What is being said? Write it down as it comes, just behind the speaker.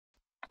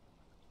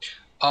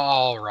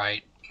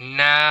Alright,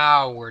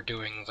 now we're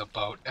doing the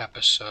boat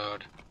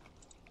episode.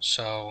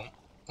 So,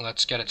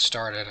 let's get it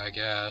started, I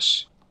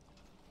guess.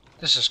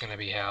 This is gonna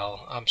be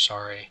hell. I'm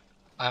sorry.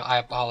 I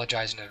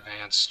apologize in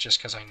advance, just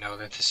because I know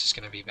that this is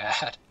gonna be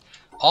bad.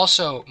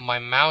 Also, my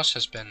mouse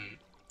has been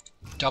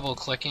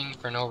double-clicking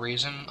for no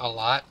reason a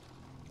lot.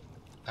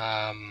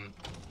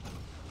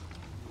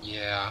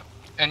 Yeah.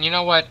 And you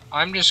know what?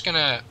 I'm just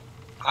gonna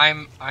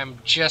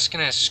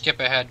skip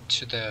ahead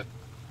to the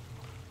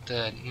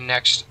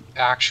next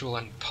actual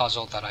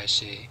puzzle that I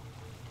see,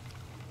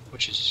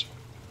 which is,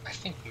 I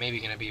think, maybe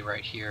going to be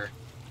right here.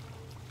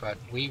 But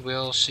we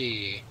will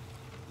see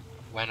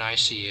when I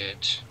see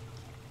it.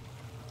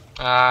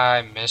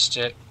 I missed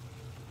it.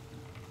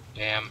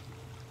 Damn.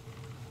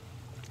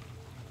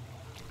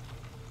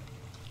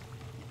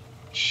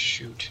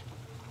 Shoot.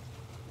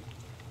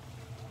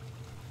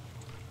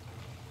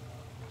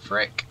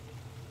 Frick.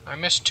 I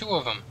missed two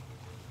of them.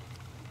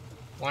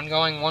 One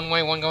going one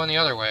way, one going the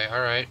other way.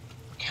 Alright.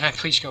 Can I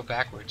please go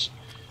backwards?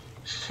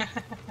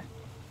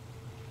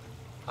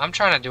 I'm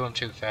trying to do them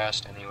too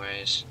fast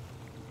anyways.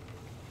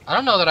 I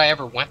don't know that I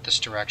ever went this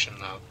direction,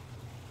 though.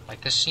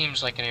 Like, this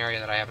seems like an area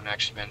that I haven't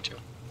actually been to.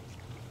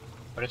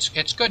 But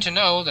it's good to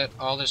know that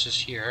all this is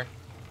here.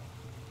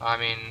 I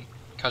mean,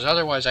 because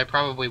otherwise I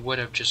probably would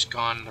have just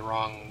gone the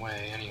wrong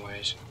way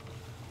anyways.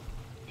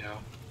 You know?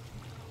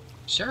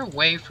 Is there a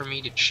way for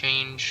me to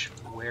change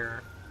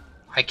where...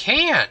 I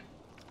can!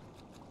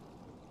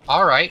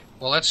 Alright,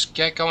 well let's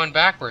get going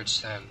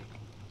backwards then.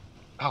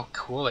 Oh,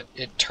 cool,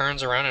 it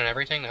turns around and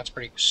everything? That's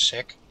pretty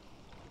sick.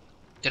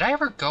 Did I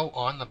ever go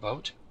on the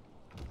boat?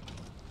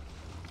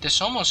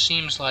 This almost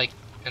seems like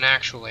an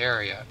actual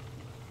area.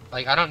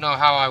 Like, I don't know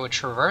how I would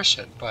traverse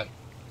it, but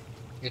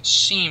it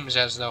seems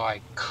as though I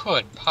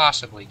could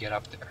possibly get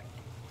up there.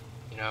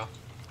 You know?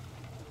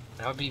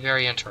 That would be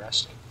very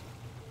interesting.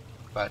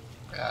 But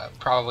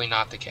probably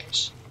not the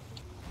case.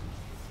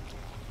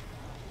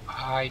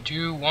 I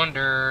do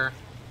wonder...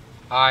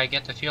 I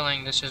get the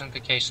feeling this isn't the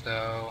case,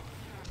 though.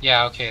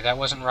 Yeah, okay, that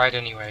wasn't right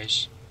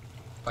anyways.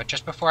 But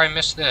just before I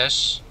miss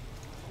this,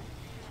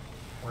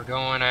 we're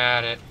going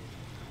at it.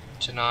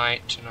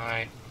 Tonight.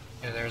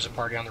 Yeah, there's a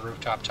party on the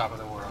rooftop, top of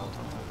the world.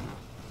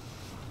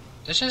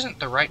 This isn't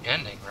the right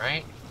ending,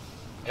 right?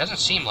 It doesn't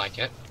seem like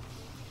it.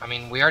 I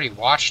mean, we already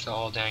watched the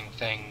whole dang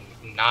thing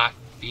not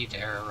be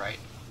there, right?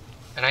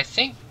 And I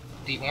think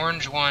the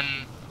orange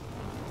one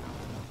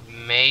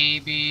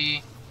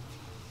maybe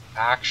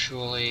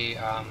actually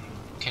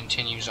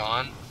continues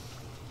on.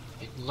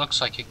 It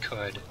looks like it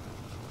could.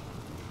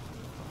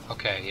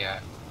 Okay, yeah.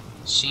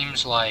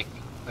 Seems like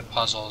the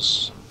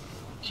puzzles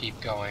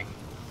keep going.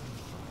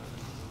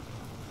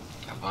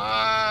 Come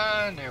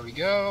on, there we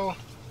go.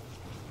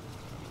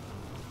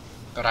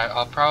 But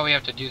I'll probably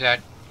have to do that.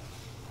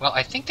 Well,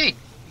 I think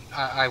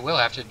I will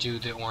have to do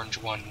the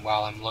orange one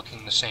while I'm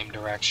looking the same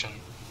direction.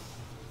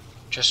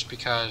 Just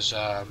because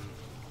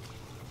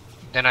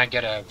then I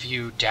get a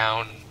view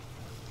down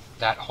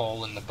that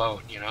hole in the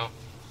boat, you know?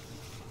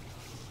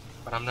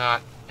 But I'm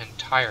not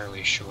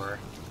entirely sure.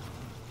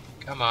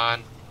 Come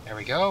on. There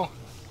we go.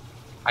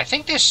 I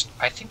think this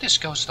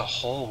goes the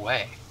whole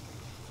way.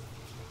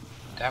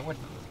 That would...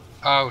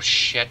 Oh,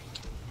 shit.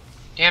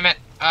 Damn it.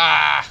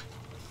 Ah!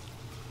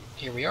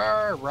 Here we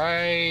are,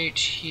 right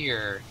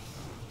here.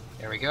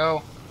 There we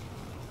go.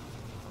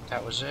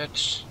 That was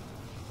it.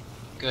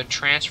 Good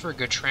transfer,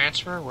 good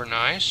transfer. We're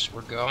nice.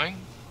 We're going.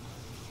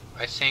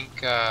 I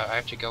think I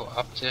have to go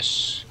up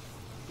this...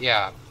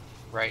 Yeah,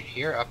 right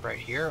here, up right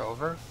here,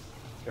 over.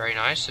 Very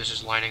nice. This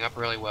is lining up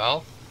really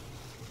well.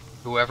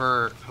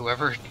 Whoever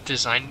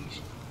designed...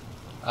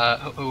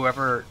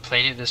 whoever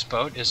painted this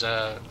boat is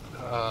a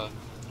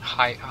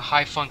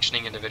high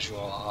functioning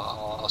individual.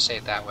 I'll say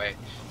it that way.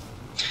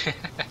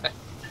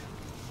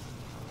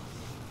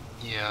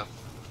 Yeah.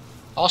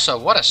 Also,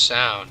 what a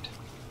sound.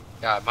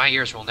 God, my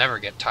ears will never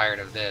get tired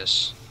of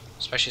this.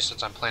 Especially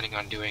since I'm planning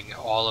on doing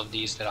all of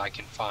these that I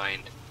can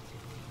find.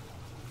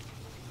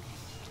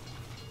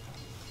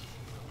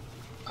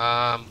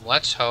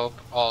 Let's hope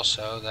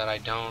also that I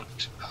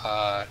don't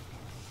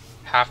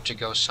have to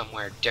go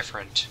somewhere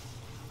different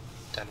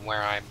than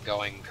where I'm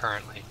going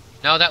currently.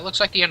 No, that looks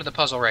like the end of the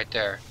puzzle right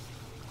there.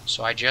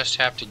 So I just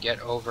have to get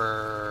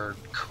over...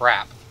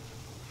 crap.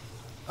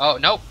 Oh,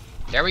 nope.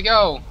 There we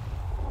go.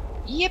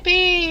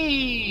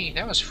 Yippee!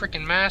 That was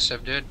freaking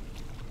massive, dude.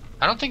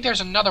 I don't think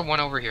there's another one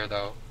over here,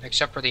 though.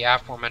 Except for the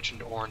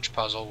aforementioned orange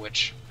puzzle,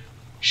 which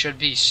should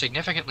be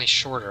significantly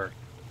shorter,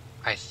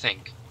 I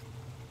think.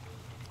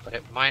 But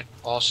it might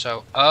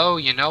also... Oh,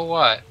 you know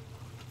what?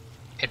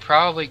 It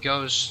probably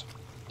goes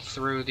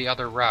through the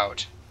other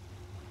route.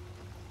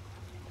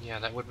 Yeah,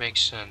 that would make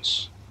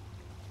sense.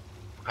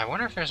 I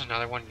wonder if there's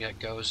another one that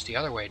goes the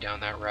other way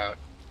down that route.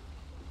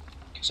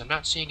 Because I'm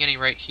not seeing any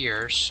right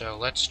here, so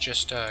let's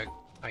just, I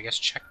guess,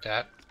 check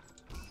that.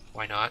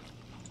 Why not?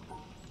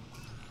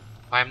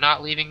 I'm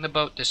not leaving the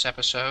boat this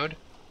episode.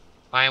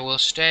 I will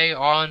stay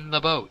on the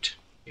boat,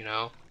 you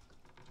know?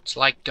 It's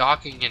like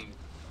docking in,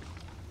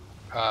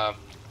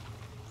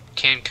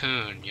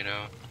 Cancun, you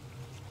know?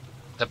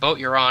 the boat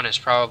you're on is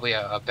probably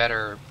a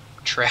better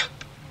trap.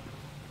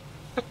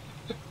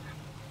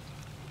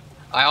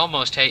 I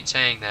almost hate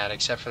saying that,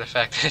 except for the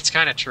fact that it's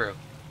kind of true.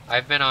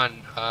 I've been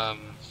on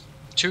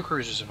 2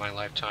 cruises in my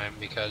lifetime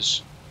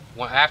because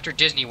after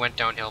Disney went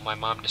downhill, my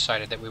mom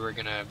decided that we were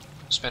going to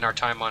spend our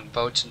time on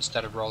boats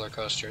instead of roller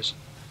coasters.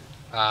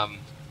 Yeah,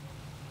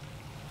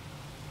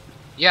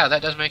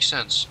 that does make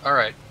sense.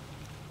 Alright.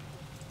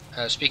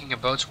 Speaking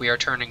of boats, we are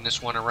turning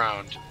this one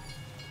around.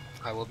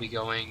 I will be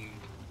going...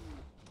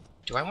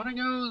 Do I want to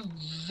go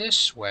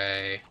this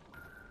way?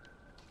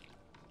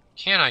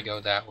 Can I go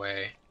that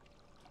way?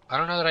 I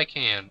don't know that I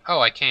can. Oh,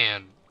 I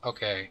can.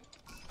 Okay.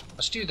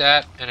 Let's do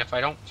that, and if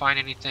I don't find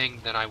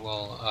anything, then I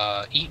will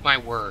eat my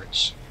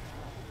words.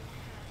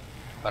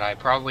 But I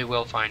probably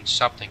will find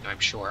something, I'm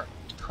sure.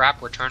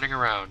 Crap, we're turning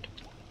around.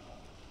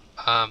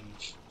 I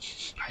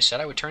said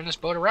I would turn this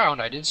boat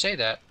around. I did say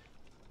that.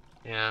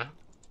 Yeah.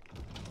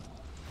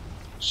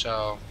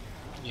 So,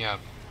 yeah.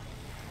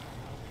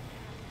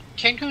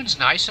 Cancun's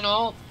nice and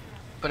all,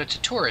 but it's a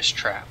tourist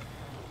trap.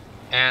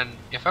 And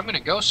if I'm going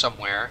to go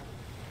somewhere,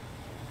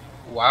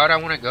 why would I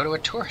want to go to a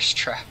tourist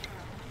trap?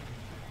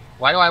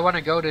 Why do I want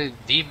to go to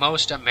the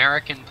most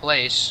American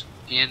place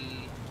in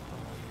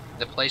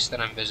the place that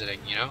I'm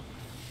visiting, you know?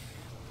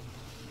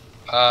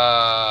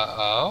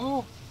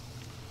 Oh?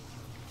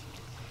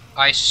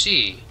 I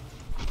see.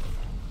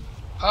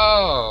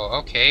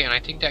 Oh, okay, and I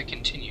think that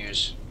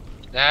continues.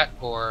 That,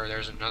 or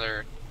there's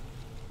another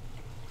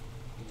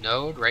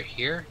node right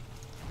here.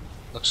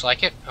 Looks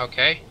like it,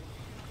 okay.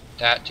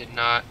 That did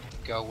not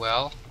go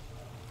well.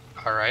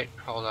 Alright,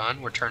 hold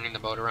on, we're turning the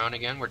boat around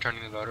again, we're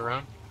turning the boat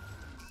around.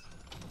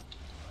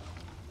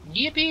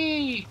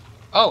 Yippee!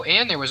 Oh,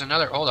 and there was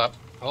another, hold up.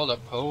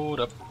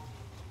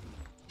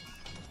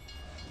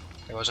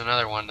 There was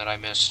another one that I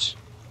missed.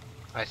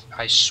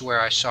 I swear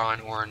I saw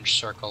an orange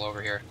circle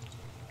over here.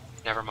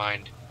 Never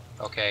mind.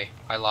 Okay,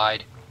 I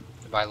lied.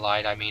 And by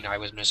lied, I mean I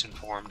was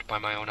misinformed by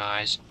my own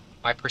eyes.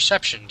 My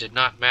perception did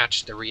not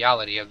match the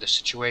reality of the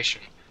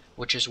situation,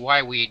 which is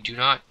why we do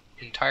not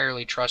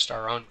entirely trust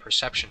our own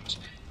perceptions,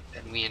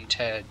 and we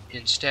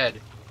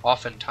instead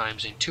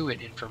oftentimes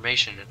intuit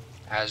information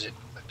as it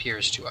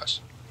appears to us.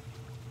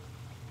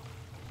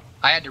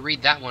 I had to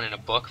read that one in a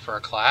book for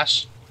a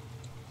class.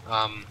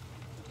 I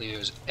believe it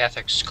was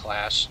ethics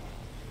class,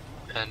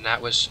 and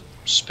that was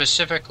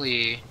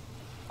specifically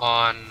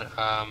on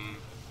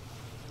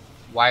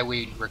why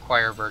we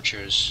require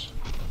virtues,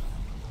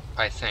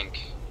 I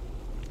think.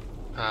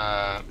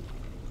 I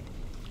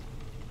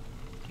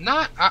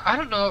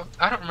don't know,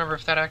 I don't remember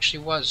if that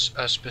actually was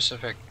a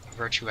specific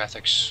virtue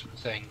ethics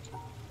thing.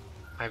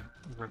 I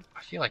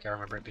feel like I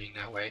remember it being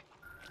that way.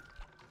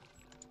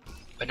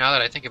 But now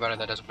that I think about it,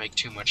 that doesn't make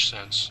too much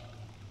sense.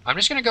 I'm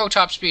just gonna go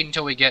top speed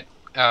until we get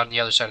on the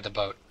other side of the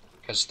boat.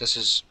 Because this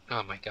is...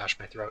 Oh my gosh,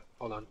 my throat.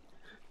 Hold on.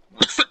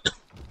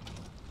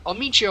 I'll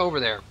meet you over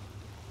there.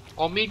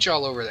 I'll meet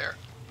y'all over there.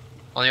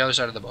 On the other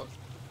side of the boat.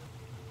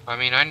 I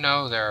mean, I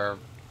know there are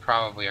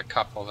probably a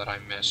couple that I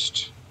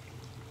missed.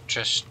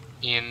 Just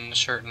in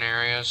certain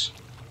areas.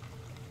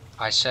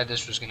 I said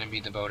this was going to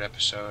be the boat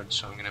episode,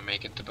 so I'm going to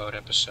make it the boat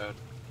episode.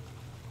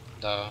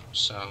 Though,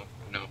 so,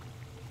 you know.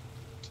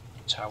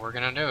 That's how we're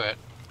going to do it.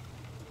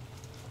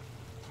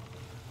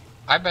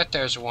 I bet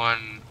there's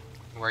one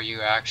where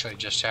you actually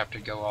just have to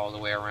go all the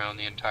way around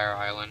the entire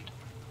island.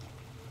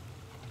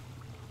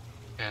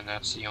 And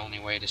that's the only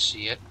way to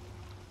see it.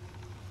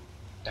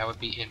 That would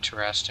be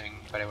interesting,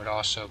 but it would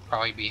also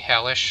probably be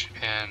hellish,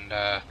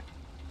 and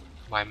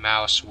my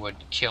mouse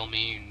would kill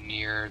me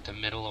near the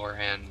middle or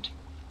end.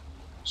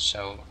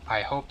 So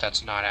I hope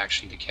that's not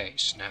actually the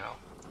case now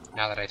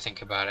that I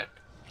think about it.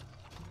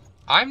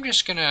 I'm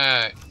just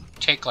gonna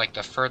take like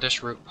the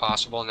furthest route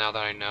possible now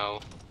that I know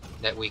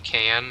that we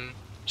can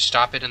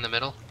stop it in the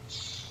middle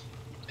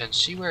and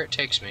see where it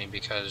takes me,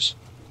 because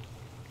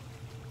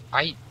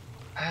I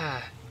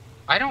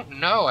don't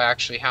know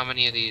actually how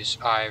many of these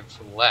I've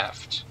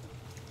left,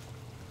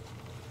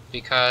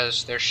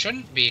 because there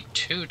shouldn't be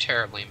too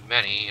terribly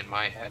many in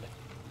my head.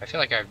 I feel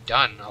like I've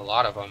done a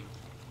lot of them,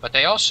 but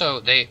they also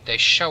they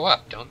show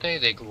up, don't they?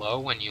 They glow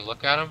when you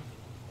look at them,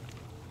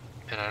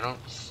 and I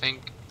don't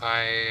think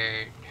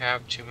I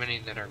have too many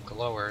that are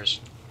glowers.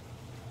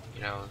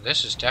 You know,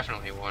 this is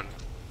definitely one,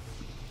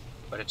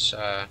 but it's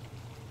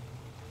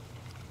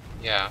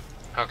yeah,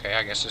 okay,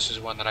 I guess this is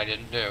one that I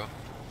didn't do.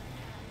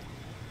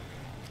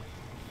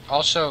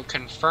 Also,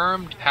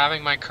 confirmed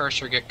having my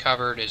cursor get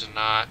covered is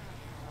not...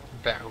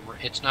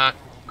 It's not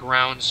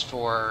grounds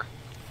for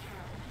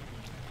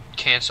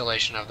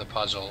cancellation of the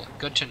puzzle.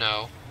 Good to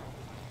know,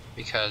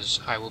 because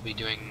I will be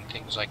doing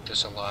things like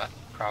this a lot,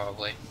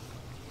 probably.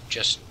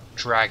 Just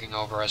dragging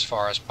over as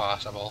far as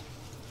possible.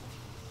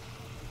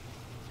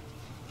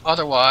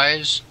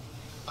 Otherwise,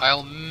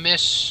 I'll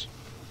miss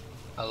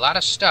a lot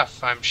of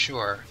stuff, I'm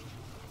sure.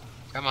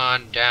 Come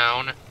on,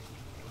 down.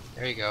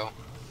 There you go.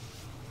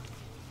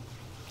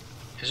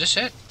 Is this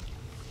it?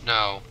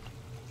 No.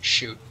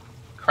 Shoot.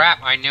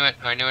 Crap, I knew it.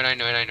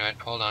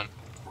 Hold on.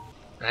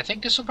 And I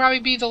think this will probably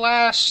be the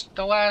last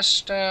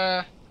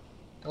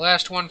The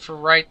last one for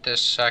right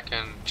this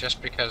second,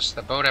 just because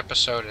the boat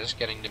episode is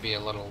getting to be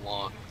a little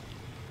long.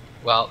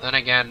 Well, then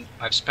again,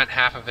 I've spent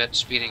half of it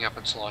speeding up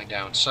and slowing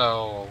down,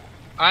 so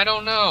I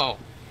don't know.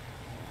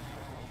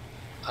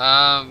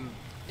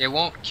 It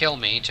won't kill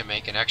me to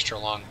make an extra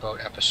long boat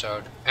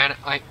episode, and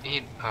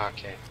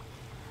okay.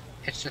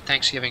 It's the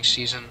Thanksgiving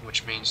season,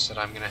 which means that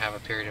I'm gonna have a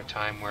period of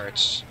time where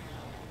it's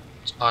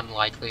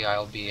unlikely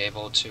I'll be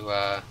able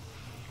to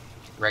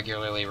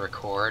regularly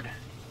record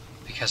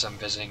because I'm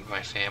visiting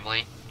my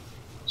family.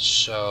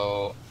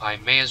 So I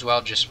may as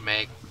well just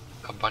make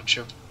a bunch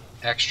of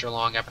extra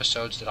long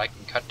episodes that I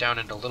can cut down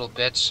into little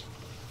bits,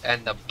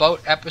 and the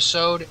boat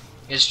episode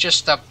is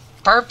just the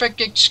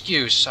perfect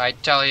excuse, I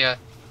tell you.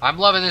 I'm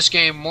loving this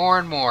game more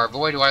and more.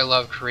 Boy, do I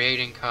love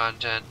creating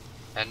content,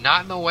 and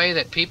not in the way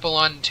that people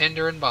on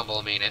Tinder and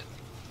Bumble mean it.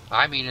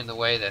 I mean in the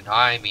way that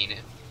I mean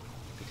it,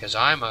 because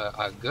I'm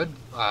a good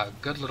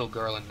little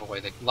girl and boy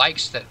that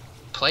likes that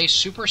play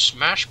Super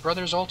Smash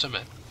Bros.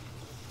 Ultimate.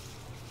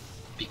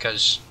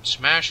 Because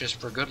Smash is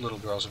for good little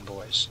girls and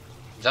boys.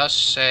 Thus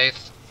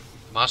saith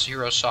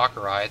Masahiro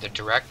Sakurai, the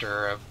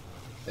director of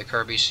the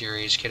Kirby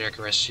series, Kid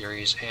Icarus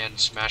series, and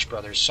Smash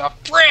Brothers. So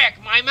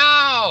frick, my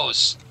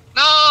mouse!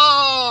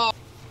 No!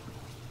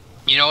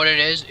 You know what it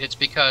is? It's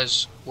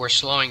because we're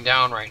slowing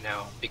down right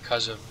now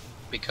because of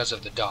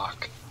the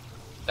dock.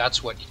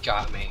 That's what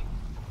got me.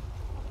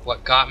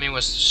 What got me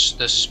was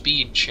the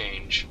speed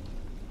change.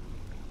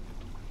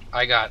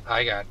 I got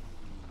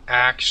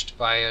axed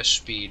by a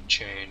speed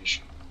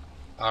change.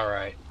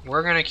 Alright,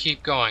 we're gonna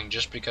keep going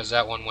just because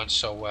that one went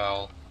so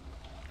well.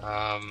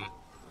 I'm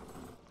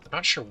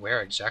not sure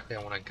where exactly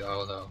I want to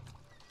go, though.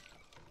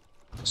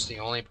 That's the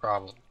only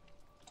problem.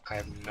 I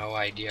have no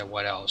idea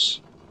what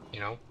else, you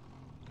know?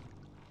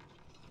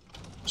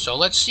 So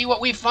let's see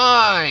what we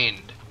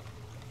find!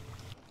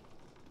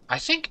 I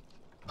think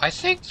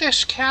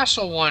this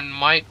castle one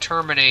might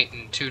terminate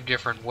in two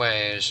different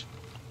ways.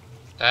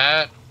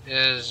 That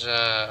is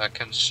a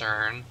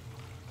concern.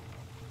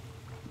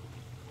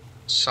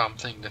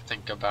 Something to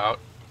think about.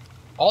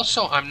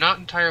 Also, I'm not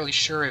entirely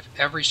sure if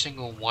every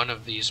single one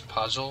of these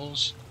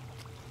puzzles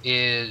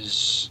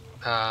is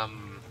a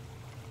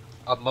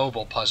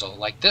mobile puzzle.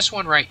 Like this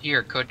one right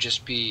here could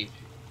just be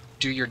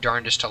do your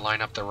darndest to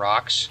line up the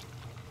rocks.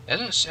 It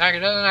doesn't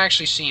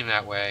actually seem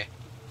that way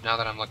now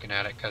that I'm looking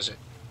at it, because it...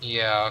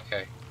 Yeah,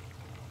 okay.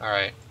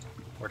 Alright.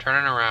 We're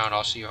turning around.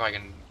 I'll see if I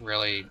can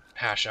really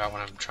hash out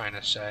what I'm trying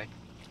to say.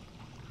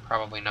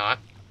 Probably not.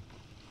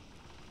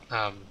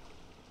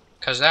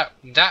 Because that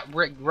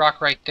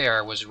rock right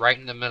there was right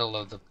in the middle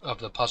of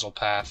the puzzle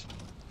path.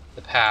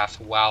 The path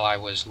while I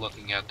was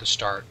looking at the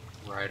start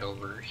right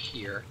over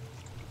here.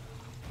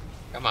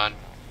 Come on.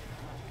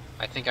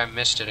 I think I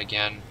missed it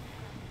again.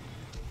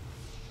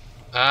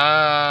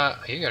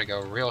 You gotta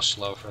go real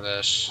slow for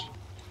this.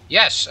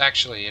 Yes,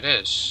 actually, it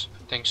is.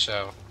 I think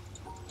so.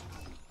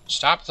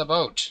 Stop the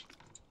boat.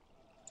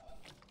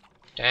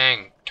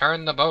 Dang,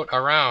 turn the boat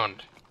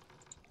around.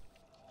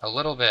 A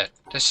little bit.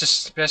 This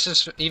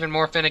is even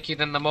more finicky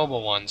than the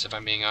mobile ones, if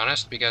I'm being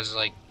honest, because,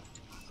 like,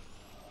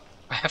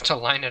 I have to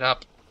line it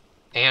up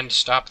and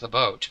stop the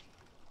boat.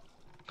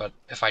 But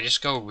if I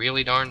just go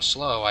really darn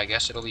slow, I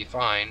guess it'll be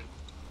fine.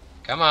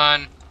 Come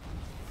on.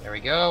 There we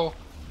go.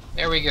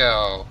 There we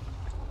go.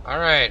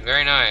 Alright,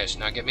 very nice.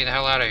 Now get me the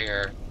hell out of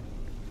here.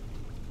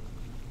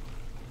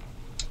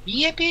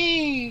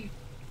 Yippee!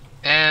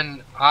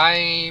 And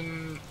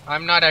I'm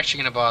not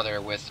actually going to bother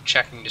with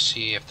checking to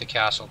see if the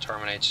castle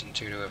terminates in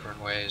two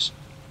different ways.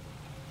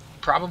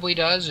 Probably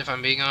does, if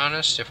I'm being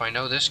honest. If I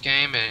know this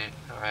game,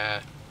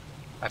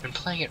 I've been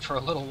playing it for a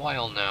little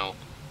while now.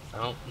 I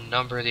don't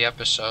number the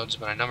episodes,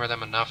 but I number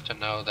them enough to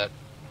know that,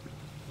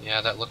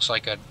 yeah, that looks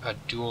like a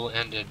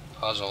dual-ended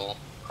puzzle,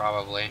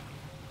 probably.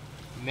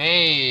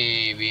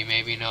 Maybe,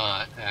 maybe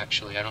not,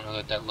 actually. I don't know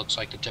that that looks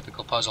like the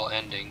typical puzzle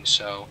ending,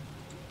 so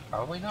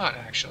probably not,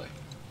 actually.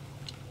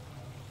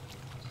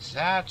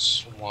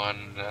 That's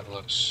one that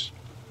looks...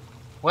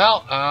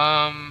 Well,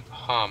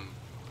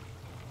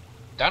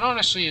 that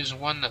honestly is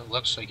one that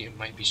looks like it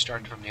might be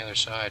starting from the other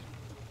side.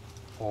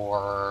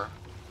 Or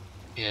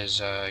is,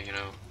 you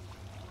know...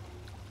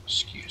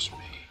 Excuse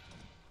me.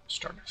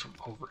 Starting from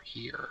over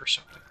here or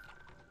something.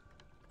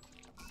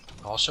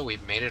 Also,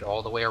 we've made it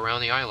all the way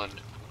around the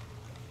island.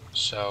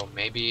 So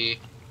maybe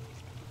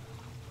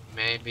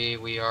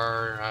we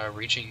are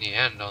reaching the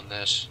end on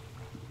this.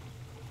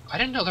 I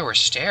didn't know there were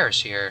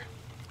stairs here.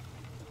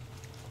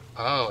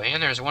 Oh,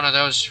 and there's one of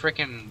those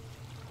frickin'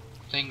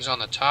 things on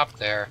the top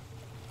there.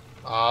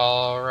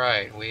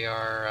 Alright, we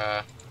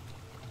are,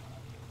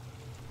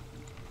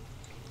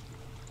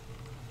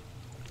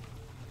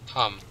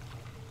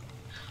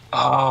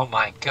 Oh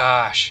my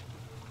gosh.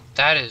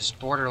 That is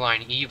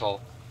borderline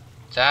evil.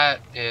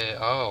 That is...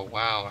 Oh,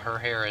 wow, her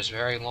hair is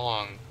very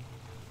long.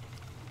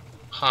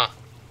 Huh.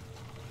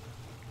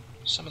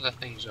 Some of the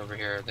things over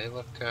here, they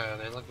look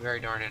very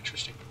darn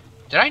interesting.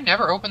 Did I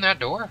never open that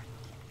door?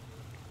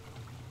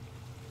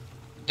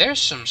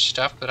 There's some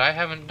stuff that I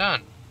haven't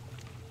done.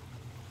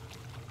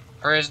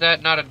 Or is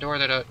that not a door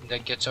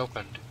that gets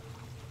opened?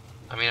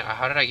 I mean,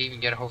 how did I even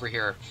get over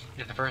here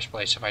in the first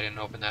place if I didn't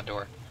open that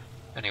door?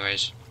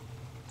 Anyways,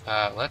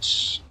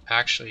 let's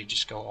actually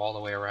just go all the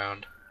way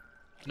around.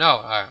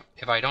 No,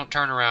 if I don't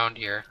turn around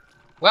here...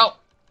 Well,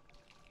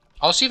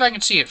 I'll see if I can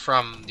see it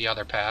from the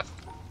other path.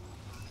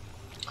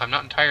 I'm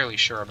not entirely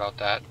sure about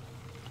that.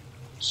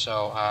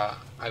 So,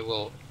 I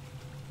will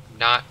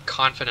not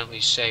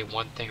confidently say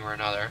one thing or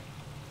another.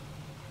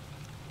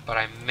 But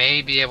I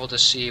may be able to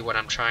see what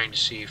I'm trying to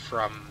see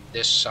from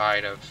this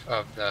side of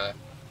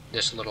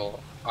this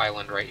little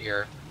island right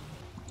here.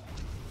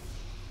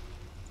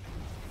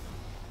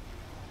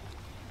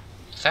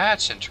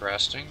 That's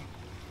interesting.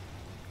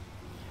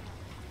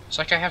 It's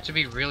like I have to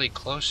be really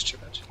close to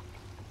it.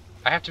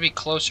 I have to be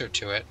closer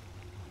to it,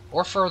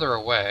 or further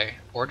away,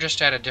 or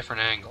just at a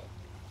different angle.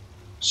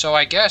 So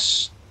I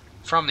guess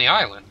from the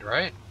island,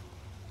 right?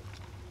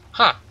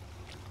 Huh.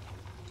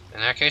 In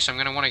that case, I'm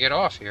going to want to get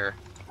off here.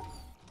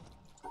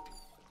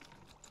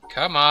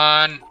 Come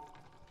on!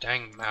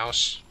 Dang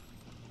mouse.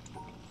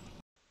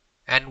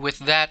 And with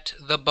that,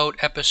 the boat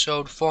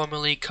episode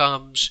formally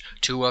comes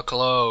to a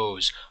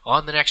close.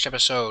 On the next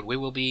episode, we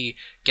will be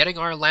getting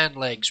our land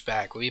legs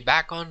back. We'll be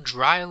back on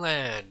dry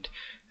land.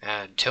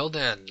 And till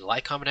then,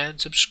 like, comment, and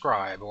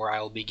subscribe, or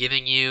I'll be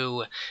giving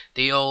you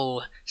the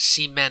old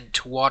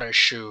cement water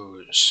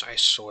shoes. I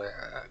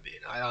swear. I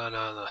mean, I don't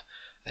know.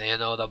 You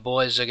know, the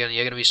boys are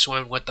you're gonna be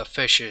swimming with the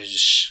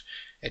fishes.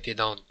 If you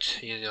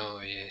don't,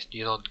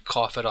 you don't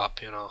cough it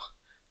up,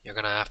 You're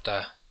gonna have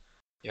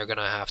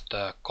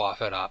to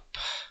cough it up.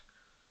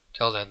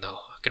 Till then, though,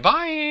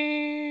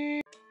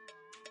 goodbye!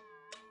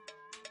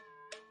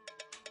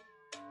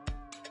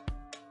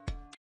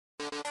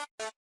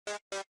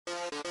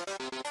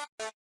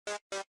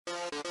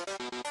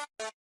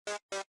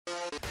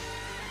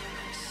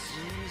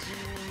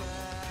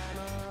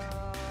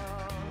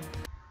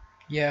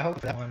 Yeah, I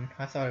hope that one.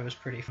 I thought it was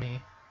pretty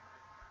funny.